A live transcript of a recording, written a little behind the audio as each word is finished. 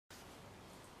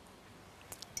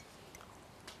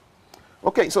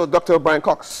Okay, so Dr. Brian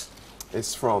Cox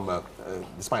is from the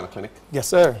Spinal Clinic. Yes,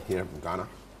 sir. Here in Ghana.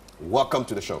 Welcome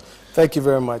to the show. Thank you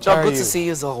very much. Doc, good to see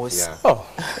you as always. Yeah. Oh,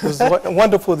 it was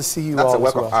wonderful to see you all. That's a work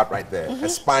as well. of art right there. A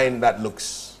spine that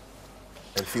looks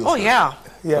and feels Oh, good. yeah.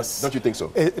 Yes. Don't you think so?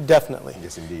 Definitely.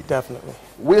 Yes, indeed. Definitely.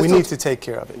 We need to take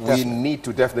care of it. We need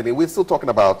to definitely. We're still talking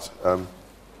about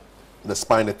the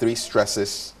spine, the three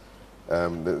stresses,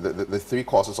 the three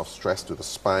causes of stress to the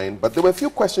spine. But there were a few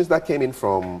questions that came in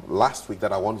from last week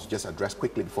that I wanted to just address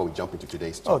quickly before we jump into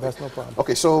today's topic. Oh, that's no problem.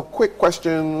 Okay, so quick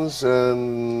questions.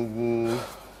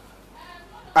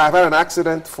 I've had an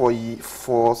accident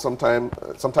for some time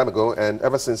ago, and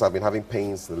ever since I've been having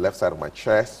pains in the left side of my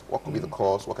chest. What could be the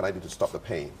cause? What can I do to stop the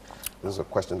pain? This is a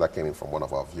question that came in from one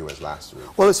of our viewers last week.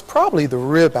 Well, it's probably the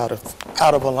rib out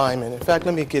of alignment. In fact,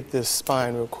 let me get this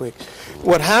spine real quick.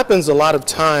 What happens a lot of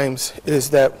times is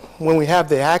that when we have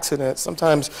the accident,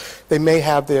 sometimes they may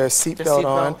have their seatbelt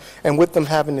on, and with them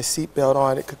having the seatbelt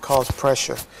on, it could cause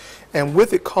pressure. And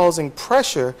with it causing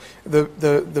pressure, the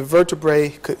vertebrae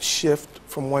could shift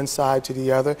from one side to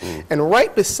the other. And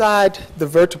right beside the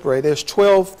vertebrae, there's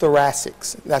 12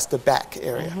 thoracics. That's the back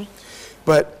area.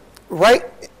 But right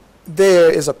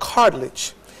there is a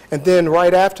cartilage, and then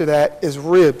right after that is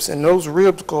ribs, and those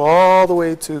ribs go all the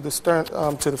way to the stern,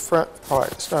 to the front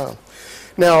part, the sternum.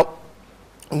 Now,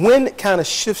 when it kind of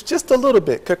shifts just a little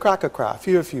bit, ka-cra,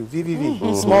 few,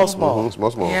 VVV,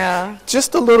 small, Yeah,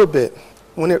 just a little bit,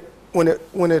 when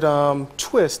it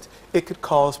twists, it could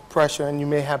cause pressure and you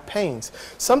may have pains.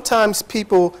 Sometimes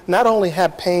people not only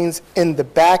have pains in the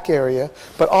back area,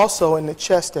 but also in the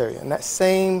chest area, in that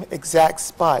same exact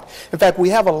spot. In fact, we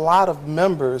have a lot of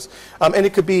members, and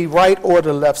it could be right or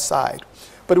the left side,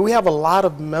 but we have a lot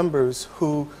of members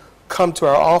who come to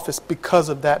our office because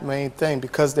of that main thing,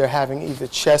 because they're having either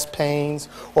chest pains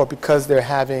or because they're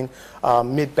having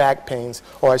mid-back pains,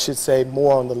 or I should say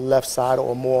more on the left side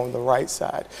or more on the right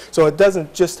side. So it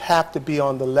doesn't just have to be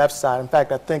on the left side. In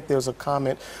fact, I think there's a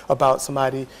comment about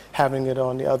somebody having it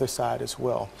on the other side as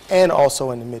well, and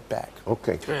also in the mid-back.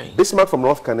 Okay. Right. Bismarck from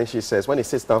North Kaneshi says when he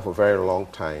sits down for a very long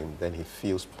time, then he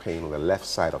feels pain on the left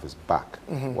side of his back.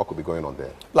 What could be going on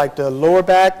there? Like the lower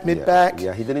back, mid-back?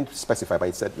 Yeah, he didn't specify, but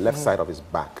he said left side of his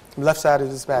back. Left side of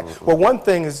his back. Well, one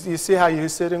thing is, you see how you're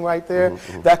sitting right there?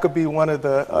 That could be one of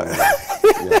the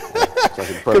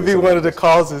could be one of the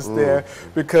causes there,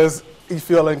 because you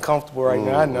feel uncomfortable right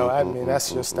now. I know. I mean,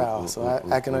 that's your style, so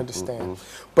I can understand.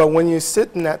 But when you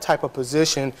sit in that type of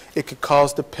position, it could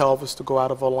cause the pelvis to go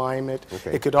out of alignment.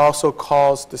 Okay. It could also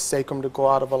cause the sacrum to go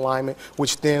out of alignment,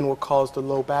 which then will cause the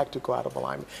low back to go out of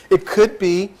alignment. It could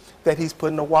be that he's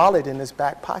putting a wallet in his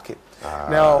back pocket.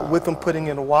 Now, with him putting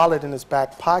in a wallet in his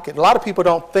back pocket, a lot of people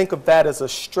don't think of that as a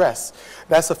stress.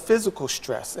 That's a physical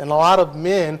stress. And a lot of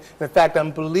men, in fact,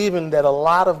 I'm believing that a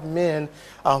lot of men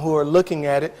who are looking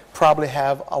at it probably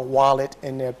have a wallet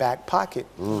in their back pocket.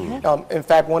 In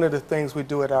fact, one of the things we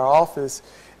do at our office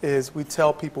is we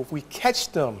tell people if we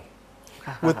catch them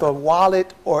with a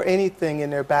wallet or anything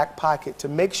in their back pocket, to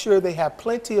make sure they have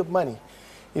plenty of money.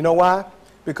 You know why?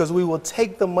 Because we will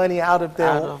take the money out of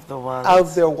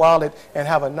their wallet and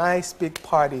have a nice big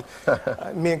party.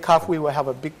 Me and Kaf, we will have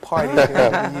a big party at the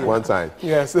end of the year. One time.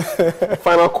 Yes.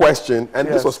 Final question, and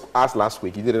Yes. this was asked last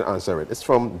week. You didn't answer it. It's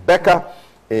from Becca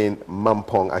in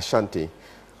Mampong, Ashanti.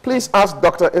 Please ask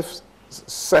doctor if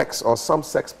sex or some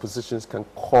sex positions can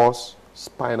cause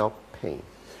spinal pain.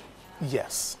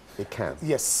 Yes. It can.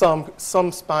 Yes,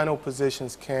 some spinal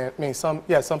positions can. I mean, some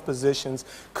positions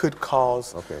could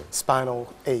cause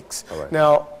spinal aches. All right.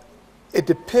 Now, it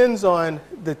depends on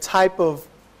the type of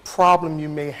problem you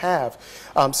may have.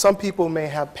 Some people may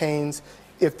have pains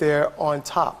if they're on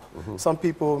top. Some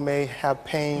people may have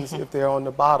pains if they're on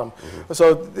the bottom.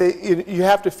 So you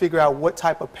have to figure out what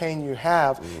type of pain you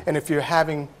have, and if you're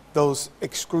having those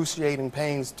excruciating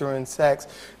pains during sex,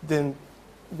 then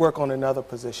work on another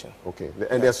position. Okay,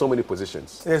 and there's so many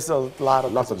positions. There's a lot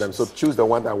of Lots of them. So choose the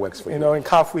one that works for you. You know, and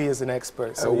Kafui is an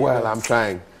expert. So well, I'm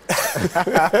trying.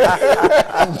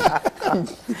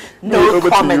 no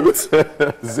comment.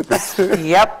 Zip it.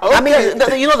 Yep. Okay. I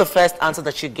mean, you know the first answer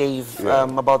that you gave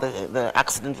about the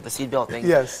accident with the seatbelt thing?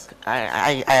 Yes.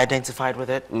 I identified with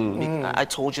it. I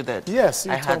told you that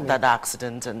I had that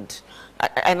accident, and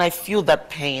I feel that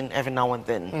pain every now and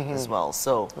then as well.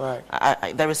 So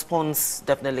the response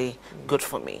definitely good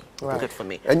for me. Good for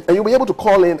me. And you'll be able to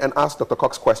call in and ask Dr.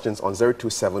 Cox questions on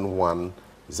 0271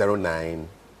 09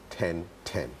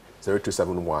 1010.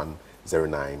 0271 09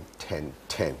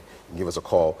 1010. Give us a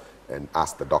call and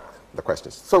ask the doc the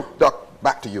questions. So, Doc,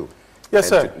 back to you. Yes,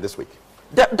 sir. This week.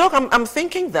 Doc, I'm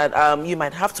thinking that you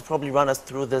might have to probably run us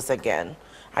through this again.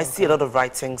 I see a lot of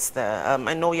writings there.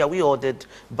 I know, yeah, we all did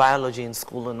biology in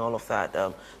school and all of that.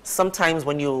 Sometimes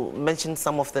when you mention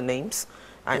some of the names,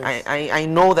 I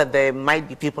know that there might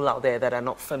be people out there that are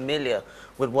not familiar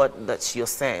with what that you're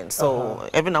saying. So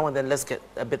every now and then, let's get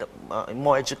a bit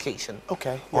more education.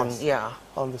 Okay. On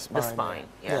on the spine. The spine.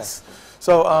 Yes.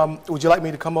 So would you like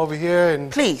me to come over here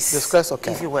and please discuss?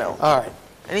 Okay. If you will. All right.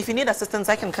 And if you need assistance,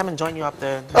 I can come and join you up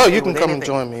there. Oh, you can come and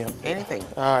join me. Anything.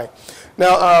 All right.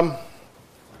 Now,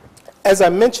 as I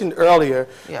mentioned earlier,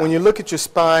 when you look at your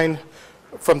spine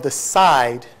from the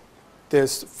side,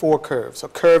 there's 4 curves. A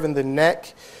curve in the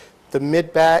neck, the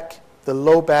mid-back, the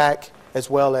low back, as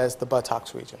well as the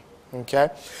buttocks region. Okay?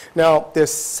 Now,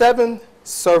 there's 7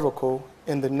 cervical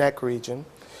in the neck region.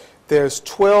 There's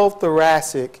 12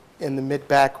 thoracic in the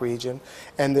mid-back region.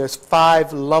 And there's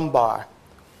 5 lumbar,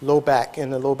 low back, in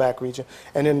the low back region.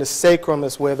 And in the sacrum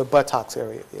is where the buttocks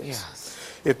area is. Yes.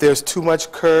 If there's too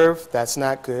much curve, that's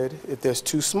not good. If there's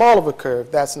too small of a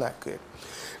curve, that's not good.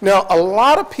 Now, a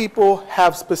lot of people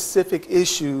have specific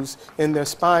issues in their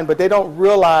spine, but they don't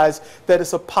realize that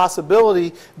it's a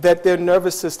possibility that their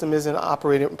nervous system isn't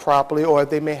operating properly, or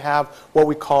they may have what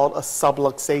we call a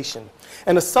subluxation.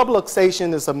 And a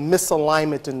subluxation is a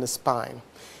misalignment in the spine.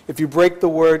 If you break the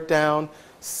word down,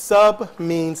 sub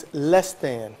means less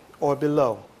than or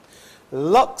below.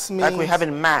 Lux means... Like we have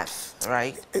in math,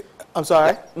 right? I'm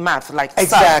sorry? Math, like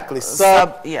exactly.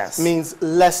 Sub yes. means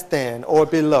less than or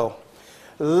below.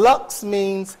 Lux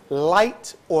means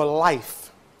light or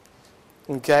life.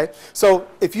 Okay? So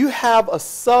if you have a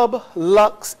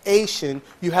subluxation,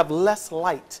 you have less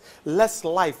light, less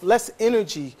life, less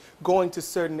energy going to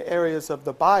certain areas of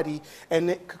the body,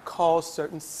 and it could cause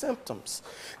certain symptoms.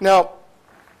 Now,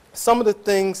 some of the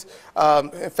things,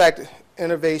 in fact,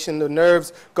 innervation, the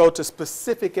nerves go to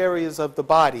specific areas of the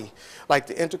body, like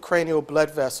the intracranial blood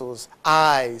vessels,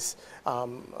 eyes.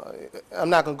 I'm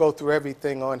not going to go through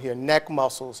everything on here, neck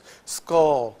muscles,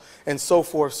 skull, and so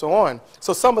forth, so on.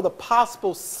 So some of the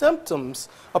possible symptoms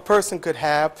a person could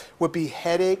have would be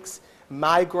headaches,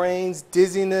 migraines,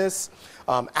 dizziness,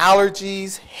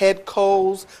 allergies, head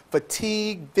colds,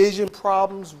 fatigue, vision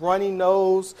problems, runny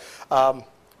nose,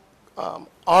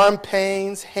 arm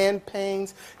pains, hand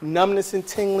pains, numbness and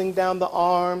tingling down the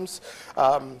arms,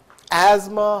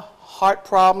 asthma, heart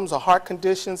problems or heart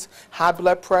conditions, high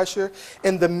blood pressure.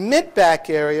 In the mid-back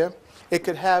area, it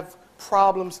could have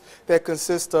problems that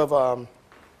consist of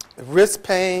wrist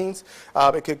pains.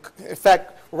 It could, in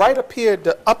fact, right up here,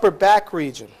 the upper back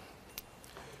region,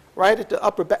 right at the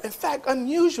upper back. In fact,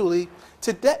 unusually,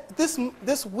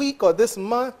 this week or this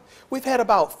month, we've had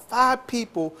about 5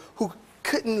 people who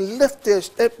couldn't lift their,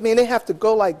 they have to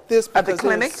go like this because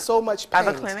there's so much pain.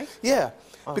 At the clinic? Yeah,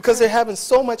 because they're having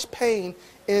so much pain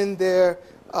in their...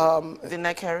 the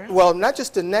neck area? Well, not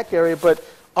just the neck area, but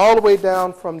all the way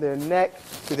down from their neck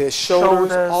to their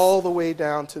shoulders, all the way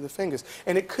down to the fingers.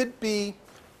 And it could be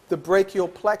the brachial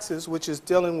plexus, which is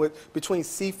dealing with between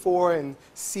C4 and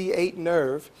C8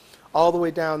 nerve, all the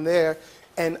way down there,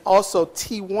 and also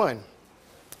T1.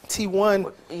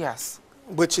 T1, yes,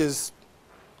 which is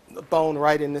the bone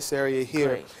right in this area here.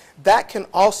 Great. That can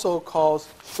also cause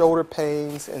shoulder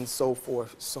pains and so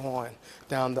forth, so on,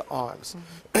 down the arms.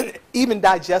 Even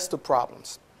digestive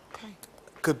problems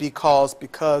could be caused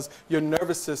because your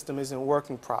nervous system isn't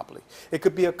working properly. It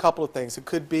could be a couple of things. It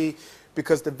could be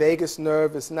because the vagus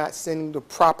nerve is not sending the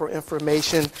proper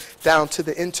information down to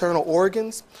the internal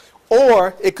organs,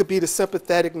 or it could be the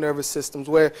sympathetic nervous systems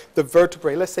where the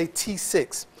vertebrae, let's say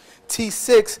T6.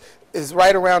 T6 is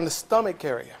right around the stomach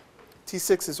area.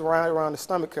 T6 is right around the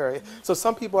stomach area. So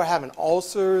some people are having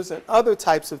ulcers and other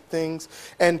types of things,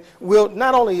 and we'll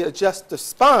not only adjust the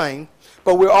spine,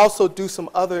 but we'll also do some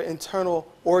other internal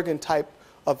organ type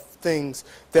of things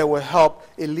that will help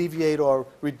alleviate or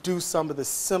reduce some of the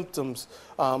symptoms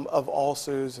of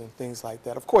ulcers and things like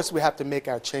that. Of course, we have to make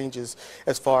our changes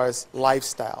as far as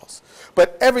lifestyles.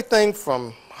 But everything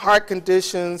from heart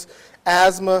conditions,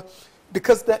 asthma,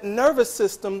 because that nervous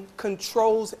system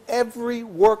controls every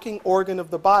working organ of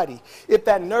the body. If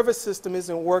that nervous system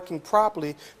isn't working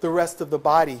properly, the rest of the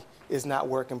body is not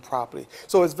working properly.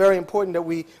 So it's very important that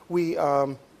we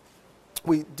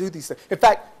do these things. In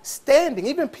fact, standing,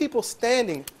 even people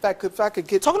standing, in fact, if I could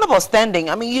get... Talking about standing,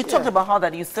 I mean, you talked about how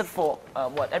that you sit for,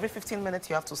 what, every 15 minutes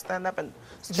you have to stand up and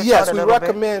stretch out a little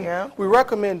bit? We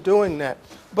recommend doing that.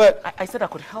 But I said I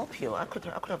could help you. I could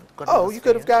have gotten Oh, you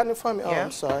could have gotten it from me? Oh, yeah?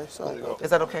 I'm sorry. Is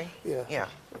that okay? Yeah. Yeah.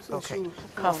 Okay.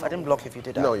 Cuff, I didn't block if you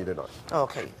did that. No, you did not.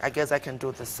 Okay. I guess I can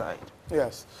do this side.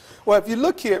 Yes. Well, if you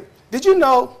look here, did you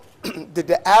know that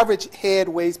the average head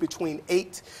weighs between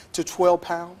 8 to 12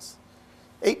 pounds?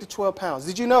 8 to 12 pounds.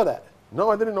 Did you know that? No,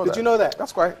 I didn't know that. Did you know that?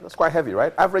 That's quite heavy,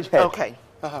 right? Average head. Okay.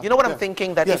 You know what I'm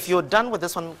thinking? That if you're done with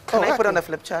this one, can I put on a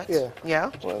flip chart? Yeah.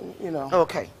 Yeah? Well, you know.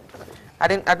 Okay. I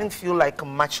didn't feel like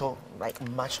macho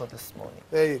this morning.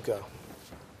 There you go.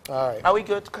 All right. Are we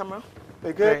good, camera?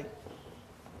 We good? Great.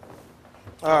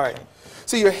 All right.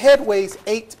 So your head weighs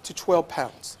 8 to 12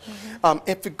 pounds.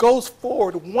 If it goes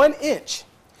forward 1 inch,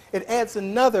 it adds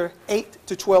another 8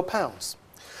 to 12 pounds.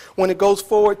 When it goes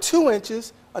forward 2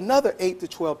 inches, another 8 to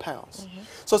 12 pounds.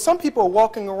 So some people are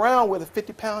walking around with a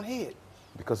 50-pound head.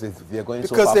 Because they're going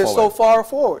so far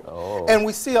forward. Oh. And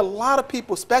we see a lot of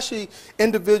people, especially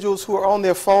individuals who are on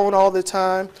their phone all the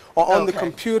time or on the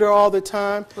computer all the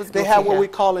time. They have what we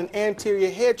call an anterior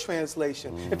head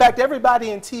translation. In fact,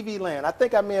 everybody in TV land, I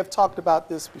think I may have talked about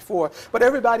this before, but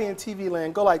everybody in TV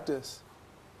land go like this.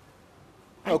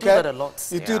 I do that a lot.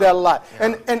 You do that a lot.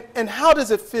 Yeah. And how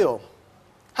does it feel?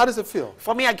 How does it feel?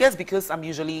 For me, I guess because I'm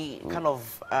usually kind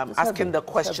of asking the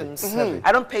questions.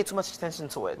 I don't pay too much attention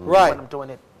to it when I'm doing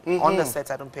it. On the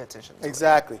set, I don't pay attention to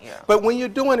it. Yeah. But when you're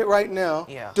doing it right now,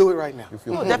 do it right now. You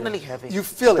feel definitely heavy. You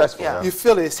feel it. Yeah. You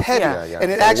feel it. It's heavy.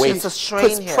 And it actually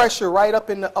puts pressure right up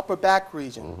in the upper back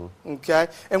region. Okay?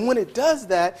 And when it does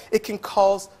that, it can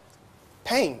cause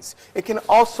pains. It can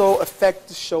also affect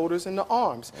the shoulders and the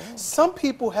arms. Some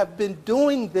people have been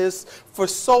doing this for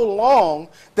so long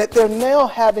that they're now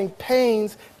having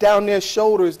pains down their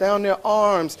shoulders, down their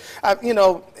arms, you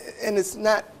know, and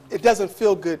it doesn't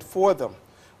feel good for them.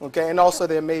 Okay, and also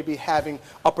they may be having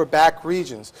upper back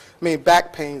regions,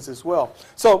 back pains as well.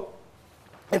 So,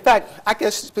 in fact, I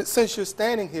guess since you're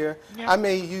standing here, I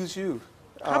may use you.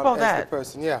 How about as that? The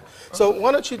person, yeah. So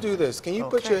why don't you do this? Can you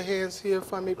put your hands here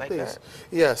for me, please? Like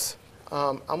yes.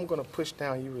 I'm going to push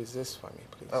down. You resist for me,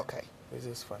 please. Okay.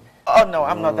 Resist for me. Oh, no,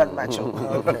 I'm not that macho.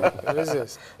 Okay,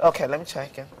 resist. Okay, let me try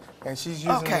again. And she's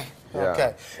using Okay.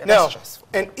 Okay. Yeah, now,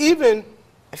 and even...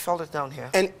 I felt it down here.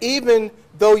 And even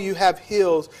though you have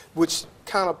heels, which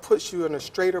kind of puts you in a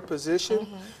straighter position,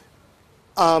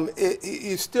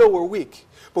 you still were weak.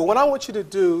 But what I want you to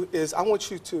do is I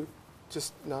want you to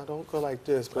just, no, don't go like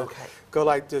this, but go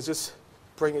like this. Just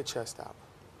bring your chest out.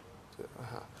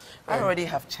 I already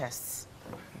have chests.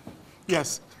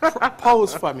 Yes.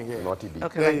 Pose for me here. Naughty beat.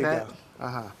 Okay, there like you that.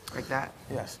 Go. Like that?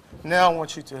 Yes. Now I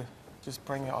want you to just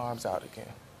bring your arms out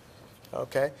again.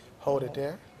 Okay? Hold it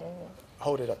there.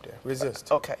 Hold it up there.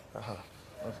 Resist. Okay.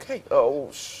 Okay.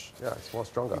 Oh, yeah, it's more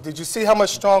stronger. Did you see how much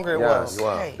stronger it was? You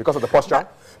are. Because of the posture?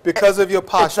 Because of your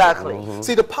posture. Exactly.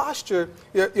 See, the posture,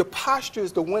 your posture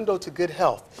is the window to good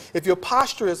health. If your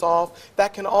posture is off,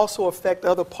 that can also affect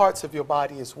other parts of your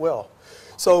body as well.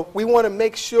 So we want to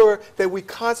make sure that we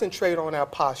concentrate on our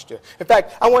posture. In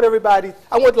fact, I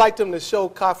would like them to show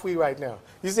Kafui right now.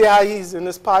 You see how he's in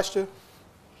this posture?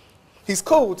 He's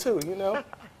cool too, you know,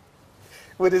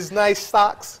 with his nice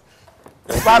socks.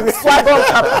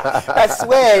 That's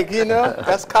swag, you know.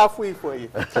 That's Kafui for you.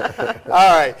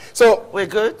 All right. So we're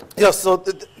good. Yeah. So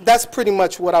that's pretty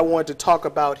much what I wanted to talk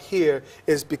about here.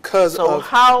 Is because of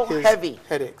how heavy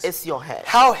headaches. is your head?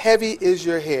 How heavy is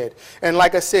your head? And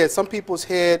like I said, some people's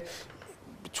head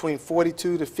between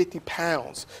 42 to 50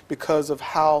 pounds because of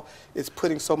how it's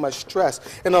putting so much stress.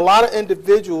 And a lot of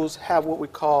individuals have what we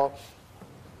call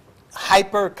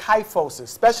hyperkyphosis,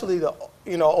 especially the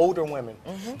older women.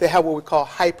 They have what we call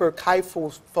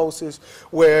hyperkyphosis,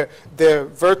 where their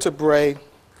vertebrae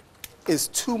is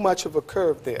too much of a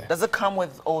curve there. Does it come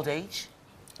with old age?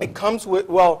 It comes with,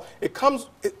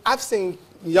 I've seen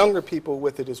younger people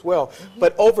with it as well,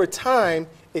 but over time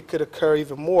it could occur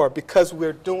even more because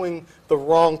we're doing the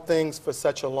wrong things for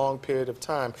such a long period of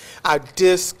time. Our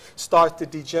disc starts to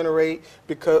degenerate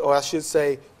because, or I should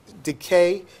say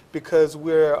decay, because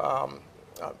we're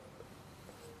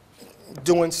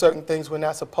doing certain things we're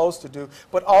not supposed to do,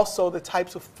 but also the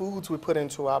types of foods we put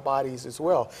into our bodies as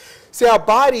well. See, our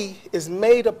body is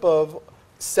made up of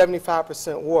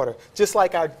 75% water, just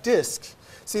like our disc.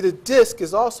 See, the disc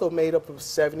is also made up of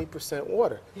 70%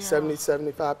 water,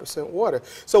 75% water.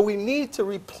 So we need to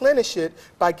replenish it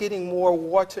by getting more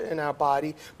water in our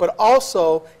body, but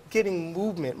also getting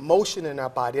movement, motion in our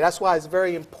body. That's why it's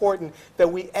very important that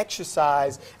we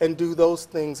exercise and do those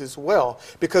things as well.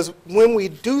 Because when we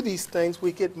do these things,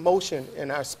 we get motion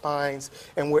in our spines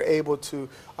and we're able to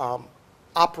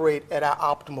operate at our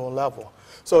optimal level.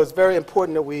 So it's very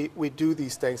important that we do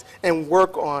these things and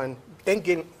work on, and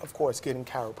getting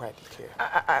chiropractic care.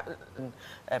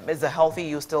 Is a healthy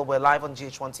you still? We're live on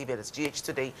GH1 TV. It's GH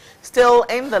Today, still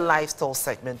in the lifestyle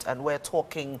segment, and we're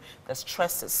talking the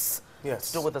stresses to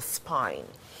do with the spine.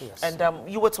 Yes. And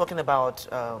you were talking about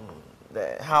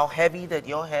how heavy that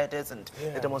your head is and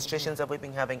the demonstrations that we've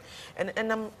been having.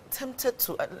 And I'm tempted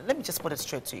to, let me just put it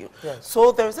straight to you. Yes.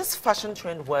 So there's this fashion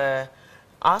trend where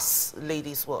us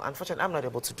ladies, well, unfortunately, I'm not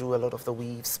able to do a lot of the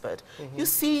weaves, but you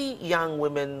see young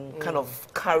women kind of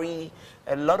carry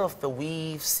a lot of the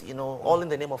weaves, you know, all in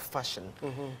the name of fashion.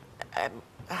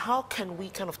 How can we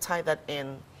kind of tie that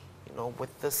in, you know,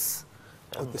 with this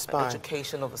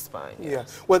education of the spine? Yeah.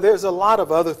 Well, there's a lot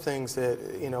of other things that,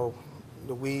 you know,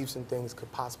 the weaves and things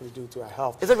could possibly do to our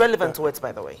health. Is it relevant to it,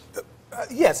 by the way?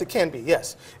 Yes, it can be.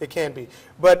 Yes, it can be.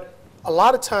 But a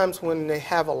lot of times when they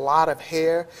have a lot of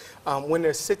hair, when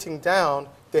they're sitting down,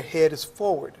 their head is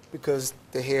forward because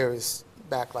the hair is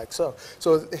back like so.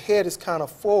 So the head is kind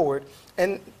of forward,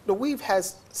 and the weave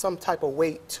has some type of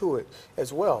weight to it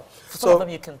as well. Some of them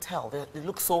you can tell. They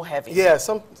look so heavy. Yeah,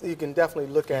 some you can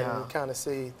definitely look at it and kind of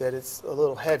see that it's a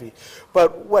little heavy.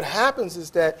 But what happens is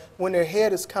that when their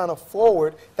head is kind of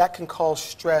forward, that can cause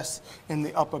stress in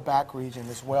the upper back region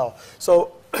as well.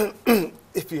 So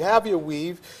if you have your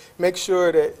weave, make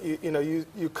sure that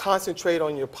you concentrate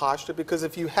on your posture, because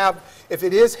if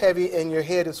it is heavy and your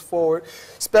head is forward,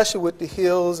 especially with the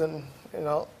heels and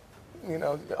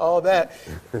all that,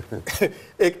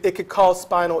 it could cause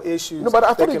spinal issues. No, but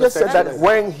I thought you just said that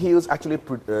wearing heels actually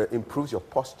improves your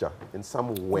posture in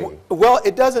some way. Well,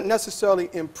 it doesn't necessarily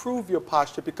improve your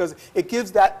posture because it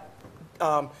gives that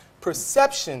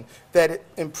perception that it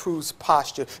improves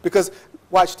posture. Because,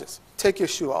 watch this. Take your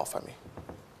shoe off on me.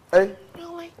 Hey?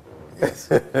 Really? Yes.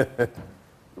 You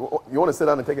want to sit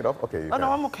down and take it off? Okay. Oh,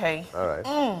 no, I'm okay. All right.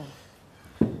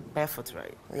 Barefoot,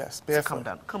 right? Yes, barefoot. So come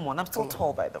down. Come on, I'm still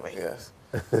tall, by the way. Yes.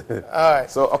 All right.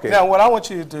 So, okay. Now, what I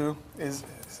want you to do is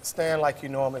stand like you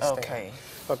normally stand. Okay.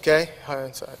 Okay? Hold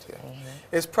inside here.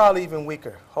 It's probably even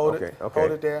weaker. Hold it. Okay.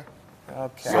 Hold it there.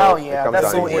 Okay. So, yeah,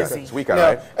 that's so easy. It's weaker,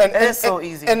 right? It's so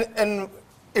easy. And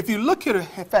if you look at it,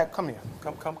 in fact, come here.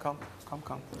 Come.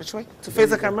 Which way? To face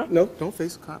the camera? No, don't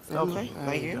face the camera. Okay,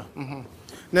 right here.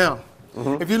 Now,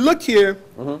 if you look here,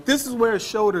 this is where her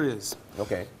shoulder is.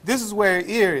 Okay. This is where her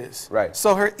ear is. Right.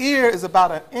 So her ear is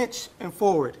about 1 inch and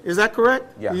forward. Is that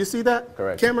correct? Yeah. Do you see that?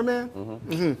 Correct.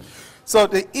 Cameraman? So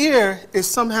the ear is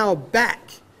somehow back.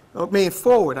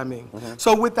 Forward.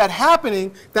 So with that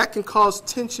happening, that can cause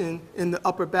tension in the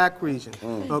upper back region,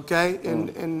 okay?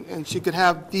 And she could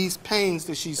have these pains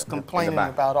that she's complaining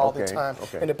about all the time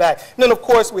in the back. And then, of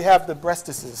course, we have the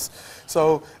breastises.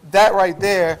 So that right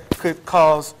there could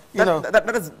cause,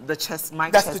 that is the chest,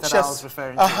 chest that I was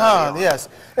referring to. Yes.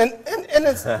 And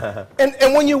it's,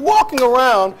 and when you're walking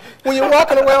around,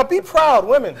 be proud,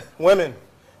 women.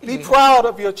 Be proud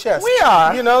of your chest. We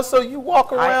are. So you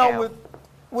walk around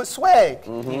with swag,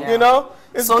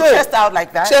 it's so good. Chest out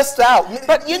like that. Chest out.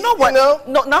 But you know what? No,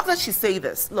 not that she say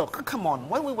this. Look, come on.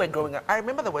 When we were growing up, I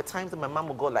remember there were times that my mom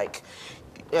would go like,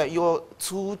 "You're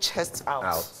too chest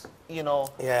out."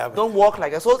 Yeah. Don't walk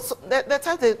like that. So there are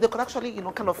times they could actually,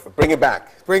 kind of bring it back.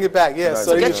 Yes.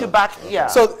 So get you back. Yeah.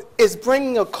 So it's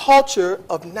bringing a culture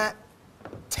of not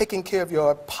taking care of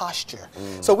your posture.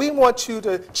 So we want you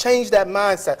to change that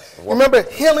mindset. Remember,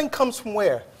 healing comes from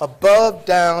where? Above,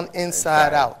 down,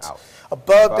 inside out.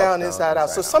 Above, down, inside out.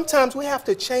 So sometimes we have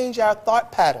to change our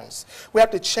thought patterns. We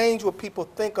have to change what people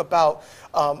think about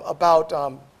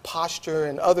posture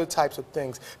and other types of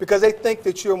things, because they think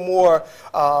that you're more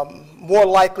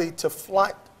likely to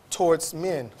fly towards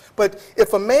men. But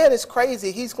if a man is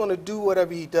crazy, he's going to do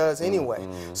whatever he does anyway.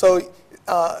 So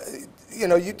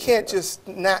you can't just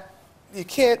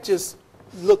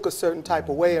look a certain type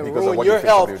of way and ruin your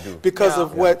health because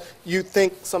of what you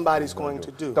think somebody's going to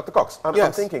do. Dr. Cox,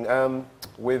 I'm thinking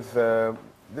with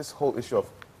this whole issue of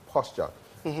posture,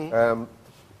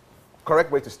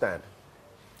 correct way to stand.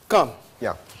 Come.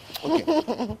 Yeah. Okay.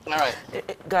 All right.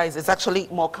 Guys, it's actually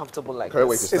more comfortable like correct this.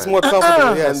 Way to stand. It's more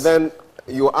comfortable, yes. And then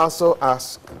you also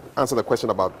answer the question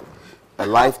about a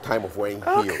lifetime of wearing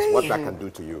heels, what that can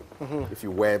do to you if you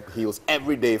wear heels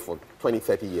every day for 20,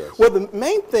 30 years. Well, the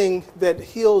main thing that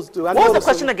heels do... What was the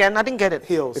question again? I didn't get it.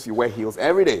 Heels. If you wear heels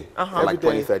every day for like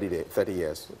 20, 30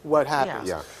 years. What happens?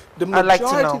 Yeah. The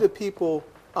majority of the people,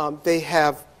 they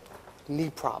have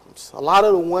knee problems. A lot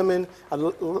of the women, a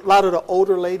lot of the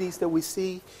older ladies that we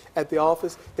see at the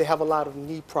office, they have a lot of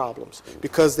knee problems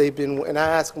because they've been... And I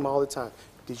ask them all the time,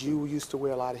 did you used to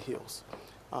wear a lot of heels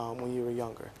when you were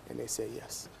younger? And they say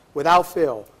yes. Without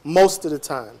fail, most of the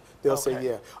time, they'll say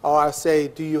yeah. Or I say,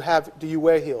 do you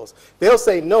wear heels? They'll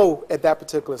say no at that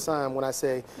particular time when I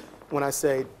say,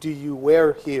 do you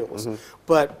wear heels?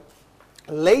 But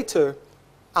later,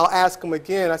 I'll ask them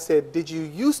again. I said, did you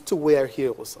used to wear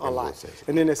heels a lot?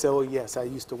 And then they say, oh, yes, I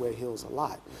used to wear heels a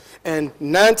lot. And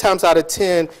 9 times out of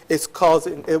 10,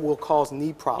 it will cause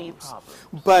knee problems.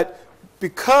 But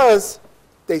because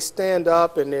they stand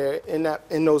up and they're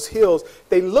in those heels,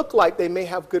 they look like they may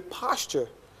have good posture.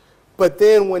 But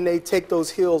then when they take those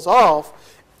heels off,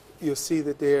 you'll see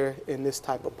that they're in this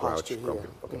type of posture here.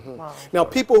 Okay. Wow. Now,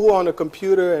 people who are on the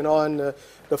computer and on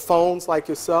the phones like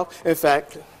yourself, in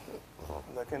fact,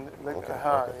 look at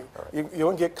her. You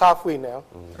don't get coffee now.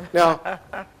 Now,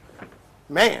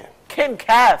 man. King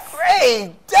calf.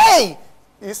 Great day.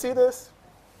 You see this?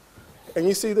 And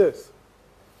you see this?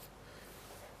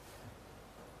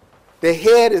 The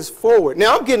head is forward.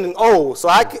 Now, I'm getting old, so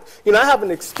I have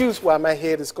an excuse why my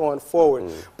head is going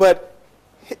forward.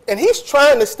 And he's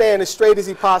trying to stand as straight as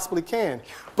he possibly can.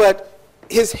 But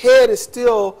his head is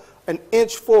still an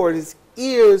inch forward. His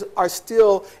ears are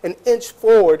still an inch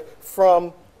forward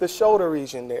from the shoulder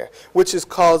region there, which is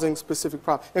causing specific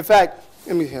problems. In fact,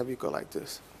 let me have you go like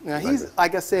this. Now,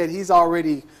 like I said, he's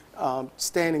already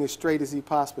standing as straight as he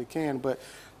possibly can, but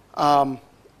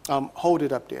hold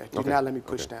it up there. Do not let me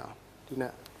push down. Do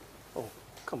not. Oh,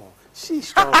 come on. She's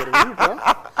stronger than you, bro.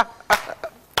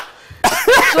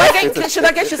 Should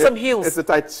I get you some heels? It's a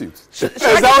tight suit. Should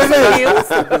I get you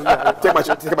some heels? Take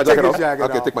my jacket off.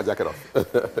 Okay, take my jacket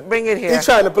off. Bring it here. He's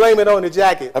trying to blame it on the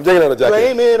jacket. I'm taking it on the jacket.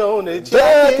 Blame it on the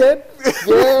jacket.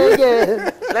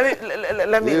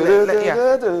 Let me,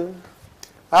 yeah.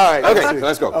 All right. Okay,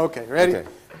 let's go. Okay, ready? Okay.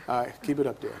 All right, keep it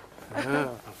up there.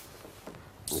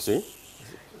 You see?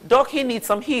 Doc, he needs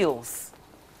some heels.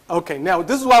 Okay, now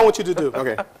this is what I want you to do.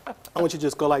 Okay. I want you to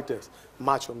just go like this.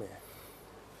 Macho man.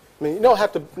 I mean, you don't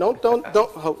have to,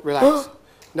 don't relax.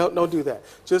 Don't do that.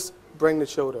 Just bring the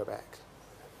shoulder back.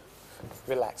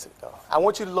 Relax it, though. I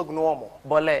want you to look normal.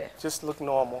 Bole. Just look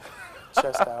normal.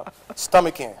 Chest out.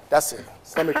 Stomach in. That's it.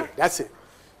 Stomach in. That's it.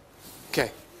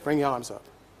 Okay, bring your arms up.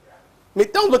 I mean,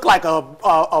 don't look like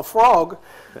a frog.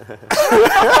 All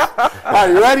right,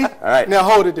 you ready? All right. Now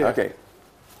hold it there. Okay.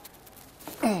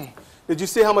 Did you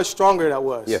see how much stronger that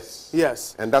was? Yes.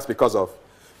 Yes. And that's because of?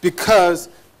 Because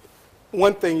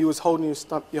one thing, you was holding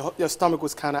your stomach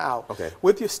was kind of out. Okay.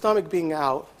 With your stomach being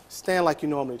out, stand like you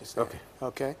normally stand. Okay.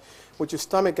 Okay. With your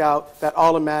stomach out, that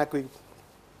automatically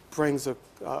brings a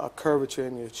curvature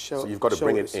in your shoulders. So you've got to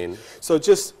bring it in. So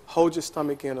just hold your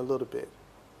stomach in a little bit.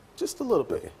 Just a little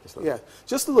bit. Okay, just a little bit.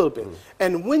 Just a little bit.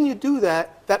 And when you do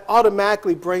that, that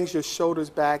automatically brings your shoulders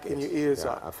back and your ears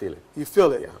up. I feel it. You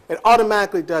feel it. Yeah. It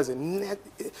automatically does it.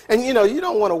 And you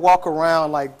don't want to walk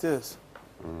around like this.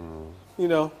 You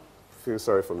know. Feel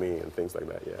sorry for me and things like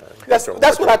that. Yeah. That's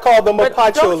what I call the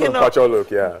mapacho look. Mapacho look.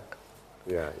 Yeah.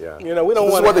 Yeah. You know, we don't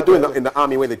this want. This is what they do in the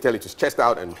army when they tell you to chest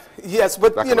out and. Yes,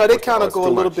 but they kind of go a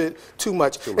little bit too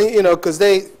much. And, because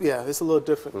it's a little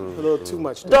different, a little too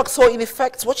much. Doc, so in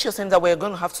effect, what you're saying that we're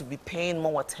going to have to be paying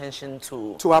more attention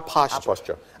to our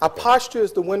posture. Our posture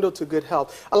is the window to good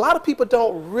health. A lot of people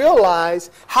don't realize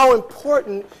how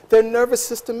important their nervous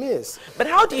system is. But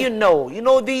how do you know? You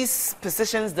know these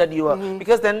positions that you are,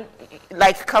 because then,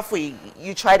 like Kafui,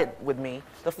 you tried it with me.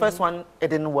 The first one, it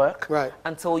didn't work. Right.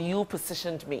 Until you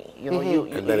positioned me. You know,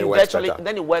 and then it worked better.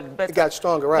 Then it worked better. It got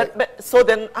stronger, right? But so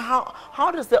then,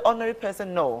 how does the ordinary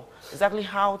person know exactly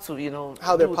how to,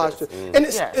 how their posture? And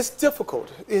it's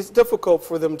difficult. It's difficult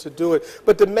for them to do it.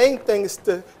 But the main thing is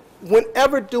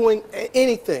whenever doing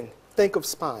anything, think of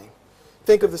spine.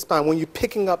 Think of the spine. When you're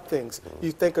picking up things,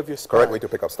 you think of your spine. Correct way to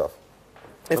pick up stuff.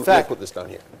 In fact, let me put this down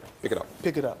here. Pick it up.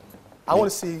 Pick it up. I want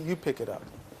to see you pick it up.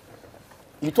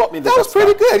 You taught me this. That was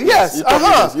pretty good, yes. You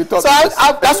taught me this.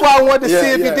 That's why I wanted to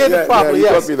see if you did it properly. You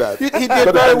taught me that. He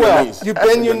did very well. You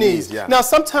bend your knees. Now,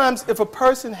 sometimes if a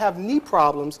person have knee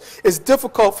problems, it's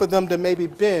difficult for them to maybe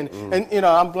bend. And,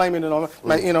 I'm blaming it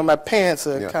on my pants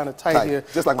are kind of tight here.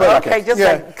 Just like my jacket. Okay, just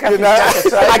like jacket,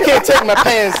 right? I can't take my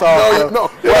pants off.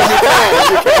 No.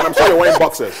 Well, you can. I'm sure you're wearing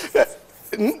boxers. Yeah,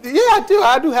 I do.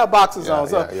 I do have boxers on.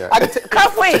 So I can take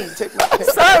my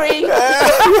pants. Sorry.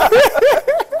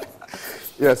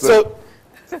 Yeah, so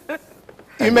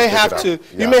you may have to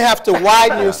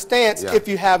widen your stance if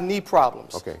you have knee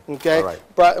problems. Okay. All right.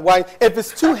 But if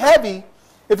it's too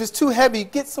heavy,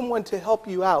 get someone to help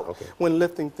you out when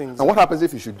lifting things. And what happens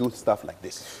if you should do stuff like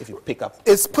this? If you pick up,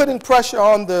 it's putting pressure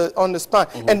on the spine,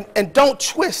 and don't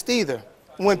twist either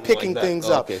when picking things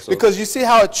up, because you see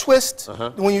how it twists.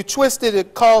 When you twist it,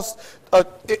 it causes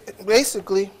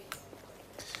basically.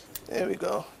 There we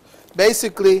go.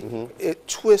 Basically, it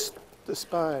twists the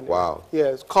spine. Wow. Yeah,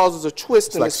 it causes a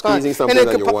twist in the spine. Squeezing something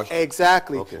that you want.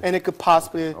 Exactly. And it could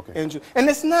possibly injure. And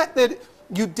it's not that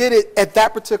you did it at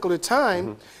that particular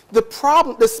time,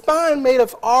 the spine may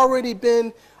have already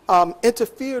been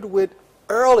interfered with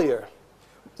earlier,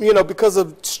 you know, because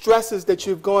of stresses that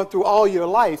you've gone through all your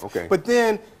life. Okay. But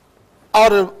then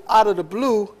out of the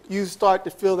blue, you start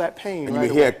to feel that pain. And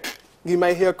right you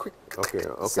may hear a quick okay,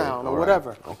 sound or right.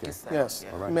 whatever. Okay. Yes.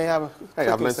 All right. You may have a Hey,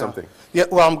 I've learned sound. something. Yeah,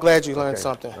 well, I'm glad you learned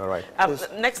something. All right.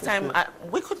 Next time,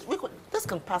 we could, this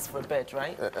can pass for a bed,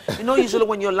 right? You know, usually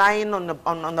when you're lying on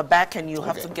the back and you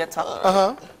have to get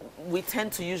up, we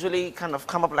tend to usually kind of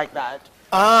come up like that.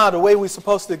 Ah, the way we're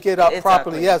supposed to get up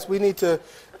properly. Yes, we need to.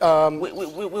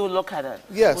 We'll look at it.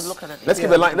 Yes. We'll look at it. Let's give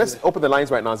the line. Let's open the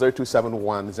lines right now.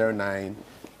 0271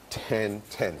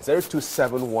 091010.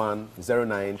 0271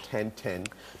 091010.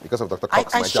 Because of Dr.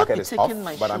 Cox, my jacket is off,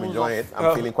 but I'm enjoying it.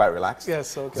 I'm feeling quite relaxed.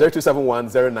 Yes, okay. 0271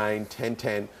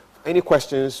 091010. Any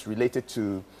questions related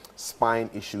to spine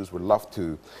issues? Would love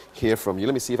to hear from you.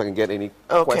 Let me see if I can get any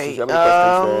questions. Do you have any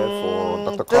questions there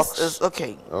for Dr. Cox? This is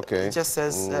okay. Okay. It just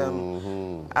says. Let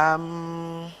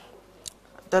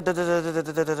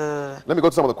me go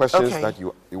to some of the questions that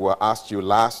you were asked you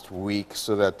last week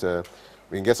so that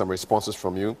we can get some responses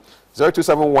from you.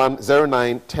 0271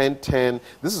 091010.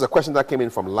 This is a question that came in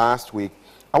from last week.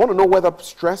 I want to know whether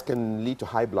stress can lead to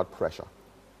high blood pressure.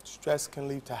 Stress can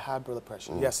lead to high blood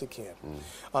pressure. Yes, it can.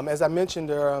 As I mentioned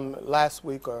last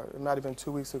week, or it might have been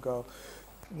 2 weeks ago,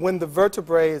 when the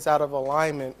vertebrae is out of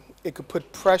alignment, it could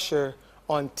put pressure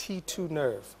on T2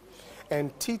 nerve.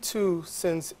 And T2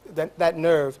 sends, that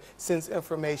nerve sends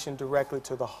information directly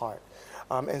to the heart.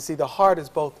 And see, the heart is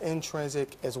both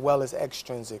intrinsic as well as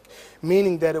extrinsic,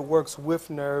 meaning that it works with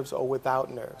nerves or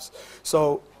without nerves.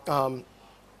 So, and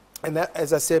that,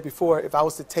 as I said before, if I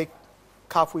was to take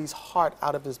Kafwi's heart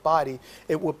out of his body,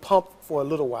 it would pump for a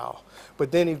little while,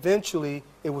 but then eventually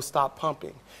it will stop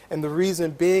pumping. And the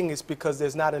reason being is because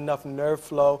there's not enough nerve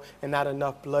flow and not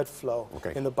enough blood flow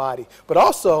in the body. But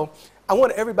also, I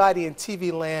want everybody in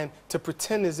TV land to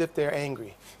pretend as if they're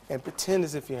angry and pretend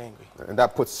as if you're angry. And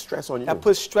that puts stress on you. That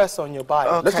puts stress on your body.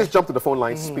 Let's just jump to the phone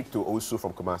line, speak to Osu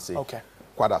from Kumasi. Okay.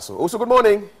 Kwadaso. Osu, good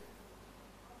morning.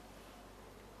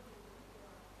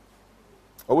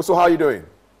 Osu, how are you doing?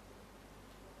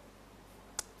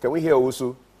 Can we hear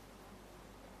Osu?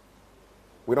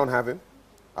 We don't have him?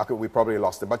 Okay, we probably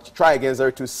lost him. But try again,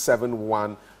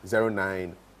 0271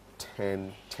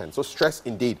 091010. So stress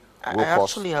indeed will cause... I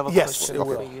actually have a question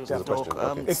for you, Doc.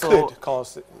 It could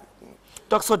cause...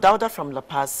 Dr. Dauda from La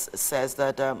Paz says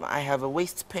that I have a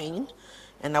waist pain,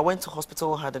 and I went to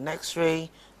hospital, had an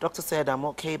x-ray. Doctor said I'm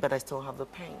okay, but I still have the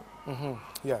pain.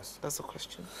 Yes. That's the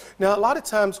question. Now, a lot of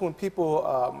times when people...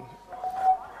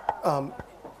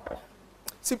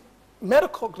 see,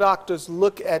 medical doctors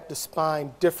look at the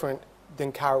spine different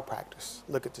than chiropractors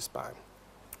look at the spine.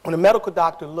 When a medical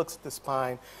doctor looks at the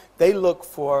spine, they look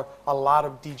for a lot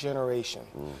of degeneration.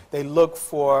 They look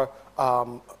for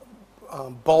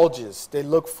bulges. They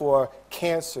look for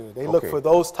cancer. They look for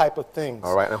those type of things.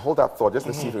 All right, and hold that thought just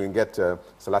to see if we can get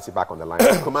Selassie back on the line.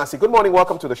 Kumasi, good morning.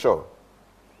 Welcome to the show.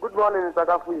 Good morning, Mr.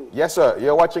 Kafui. Yes, sir.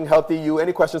 You're watching Healthy You.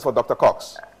 Any questions for Dr.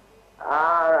 Cox?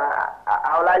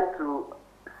 I would like to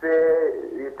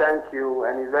say thank you,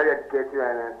 and it's very educative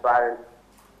and inspiring.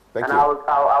 Thank you. I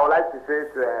would like to say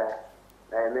to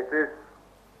Mrs.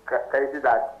 Casey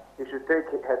that she should take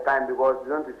her time because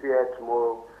we want to see her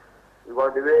tomorrow.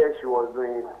 Because the way she was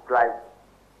doing it, like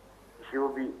she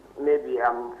would be, maybe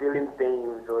I'm feeling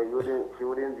pain, so she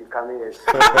wouldn't be coming here.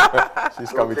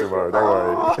 She's coming tomorrow, don't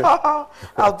worry.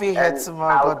 I'll be here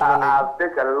tomorrow, God willing. I've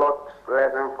taken a lot of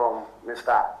lesson from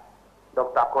Mr.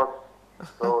 Dr. Cox.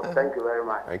 So thank you very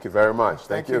much. Thank you very much.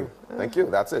 Thank you. Thank you.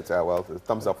 That's it. Well,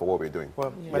 thumbs up for what we're doing.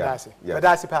 Well, Madasi.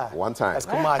 Madasi Pa. One time. That's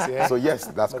Kumasi, eh? So yes,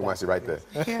 that's Kumasi right there.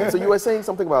 So you were saying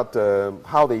something about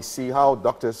how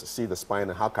doctors see the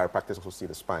spine and how chiropractors also see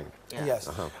the spine. Yes.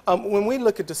 When we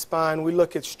look at the spine, we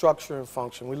look at structure and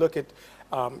function. We look at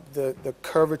the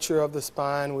curvature of the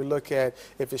spine. We look at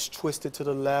if it's twisted to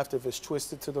the left, if it's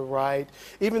twisted to the right.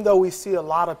 Even though we see a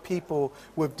lot of people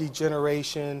with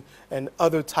degeneration and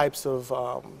other types of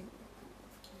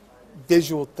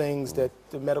visual things that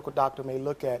the medical doctor may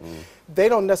look at, they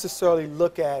don't necessarily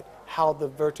look at how the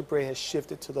vertebrae has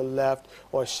shifted to the left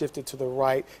or shifted to the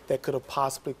right that could have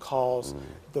possibly caused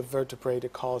the vertebrae to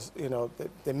cause,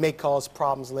 that may cause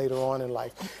problems later on in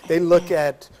life. They look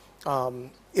at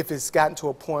if it's gotten to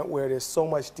a point where there's so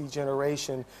much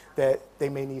degeneration that they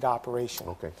may need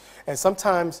operation. And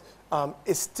sometimes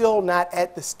it's still not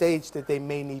at the stage that they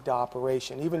may need the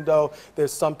operation, even though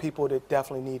there's some people that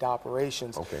definitely need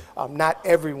operations. Not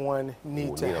everyone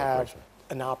needs to have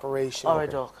an operation. All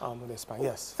right, Doc. With their spine.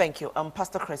 Yes. Thank you.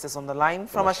 Pastor Chris is on the line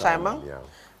from Ashaiman.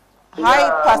 Hi,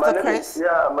 Pastor Chris.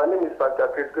 My name is Pastor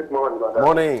Chris. Good morning, madam.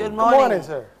 Morning. Good morning. Good morning,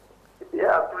 sir.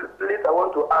 Yeah, please, I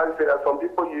want to ask you that some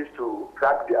people used to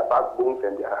crack their backbones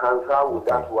and their hands. How would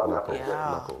that work? Knuckles.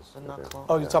 Yeah. Knuckles. The knuckle.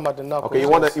 Oh, you're talking about the knuckles. Okay, you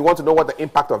want to know what the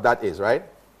impact of that is, right?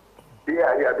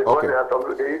 Yeah, because there are some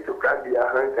people, they used to crack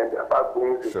their hands and their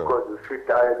backbones because they're too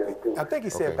tired and things. I think he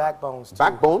said backbones too.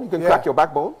 Backbone? You can crack your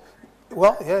backbone?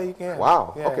 Well, yeah, you can.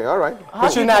 Wow. Yeah. Okay, all right.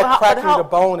 But you're not cracking the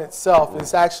bone itself.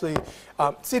 It's actually,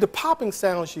 see, the popping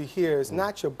sounds you hear is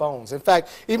not your bones. In fact,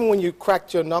 even when you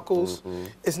crack your knuckles,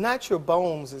 it's not your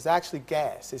bones. It's actually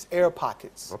gas. It's air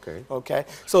pockets. Okay. Okay.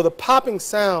 So the popping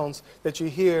sounds that you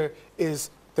hear is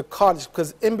the cartilage,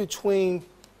 because in between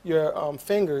your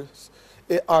fingers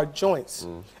are joints,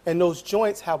 and those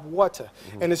joints have water,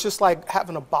 and it's just like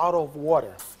having a bottle of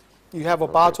water. You have a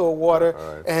bottle of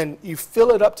water, and you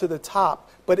fill it up to the top,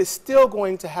 but it's still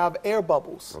going to have air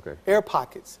bubbles, air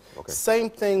pockets. Same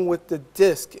thing with the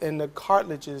disc and the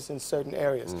cartilages in certain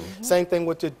areas. Same thing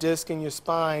with the disc in your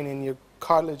spine and your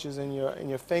cartilages in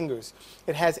your fingers.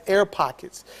 It has air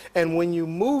pockets. And when you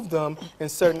move them in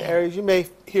certain areas, you may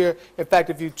hear, in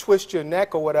fact, if you twist your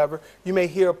neck or whatever, you may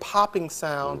hear a popping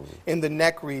sound in the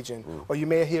neck region, or you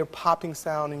may hear a popping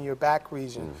sound in your back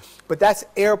region. But that's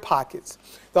air pockets.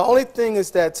 The only thing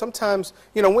is that sometimes,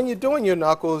 you know, when you're doing your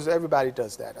knuckles, everybody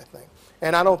does that, I think.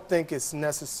 And I don't think it's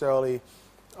necessarily,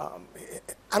 I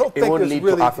don't think won't it's lead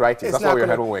really, to arthritis. That's what we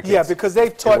had when we were kids. Yeah, because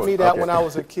they've taught me that when I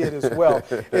was a kid as well.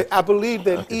 I believe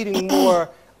that eating more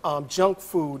junk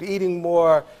food, eating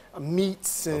more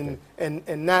meats, and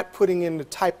not putting in the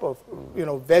type of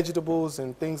vegetables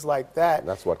and things like that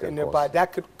That's what in their body,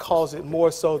 that could cause it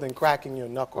more so than cracking your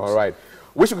knuckles. All right.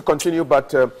 Wish we could continue,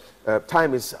 but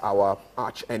time is our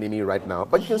arch enemy right now.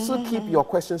 But you can still keep your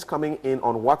questions coming in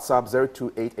on WhatsApp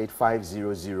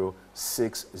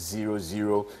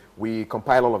 02885000600. We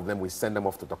compile all of them, we send them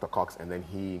off to Dr. Cox, and then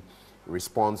he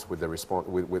responds with the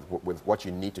with what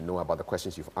you need to know about the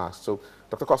questions you've asked. So,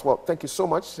 Dr. Cox, well, thank you so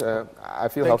much. I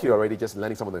feel healthy already, just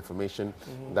learning some of the information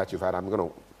that you've had. I'm going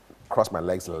to cross my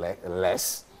legs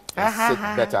less and sit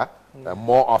better.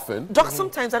 More often. Doc,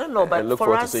 sometimes, I don't know, but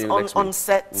for us on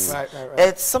sets,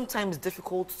 it's sometimes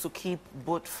difficult to keep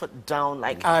both foot down.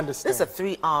 Like, I understand. This is a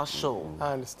 3-hour show.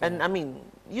 I understand. And I mean,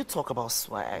 you talk about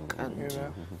swag, and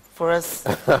for us,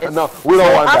 no, we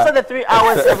don't want after that. the 3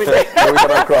 hours every day. No, we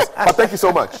cannot cross. But thank you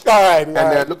so much. All right.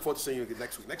 And look forward to seeing you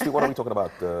next week. Next week, what are we talking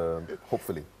about,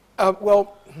 hopefully?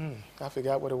 Well, I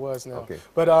forgot what it was now. Okay.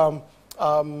 But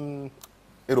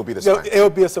it'll be this time. It'll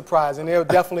be a surprise, and they'll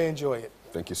definitely enjoy it.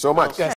 Thank you so much. Yes.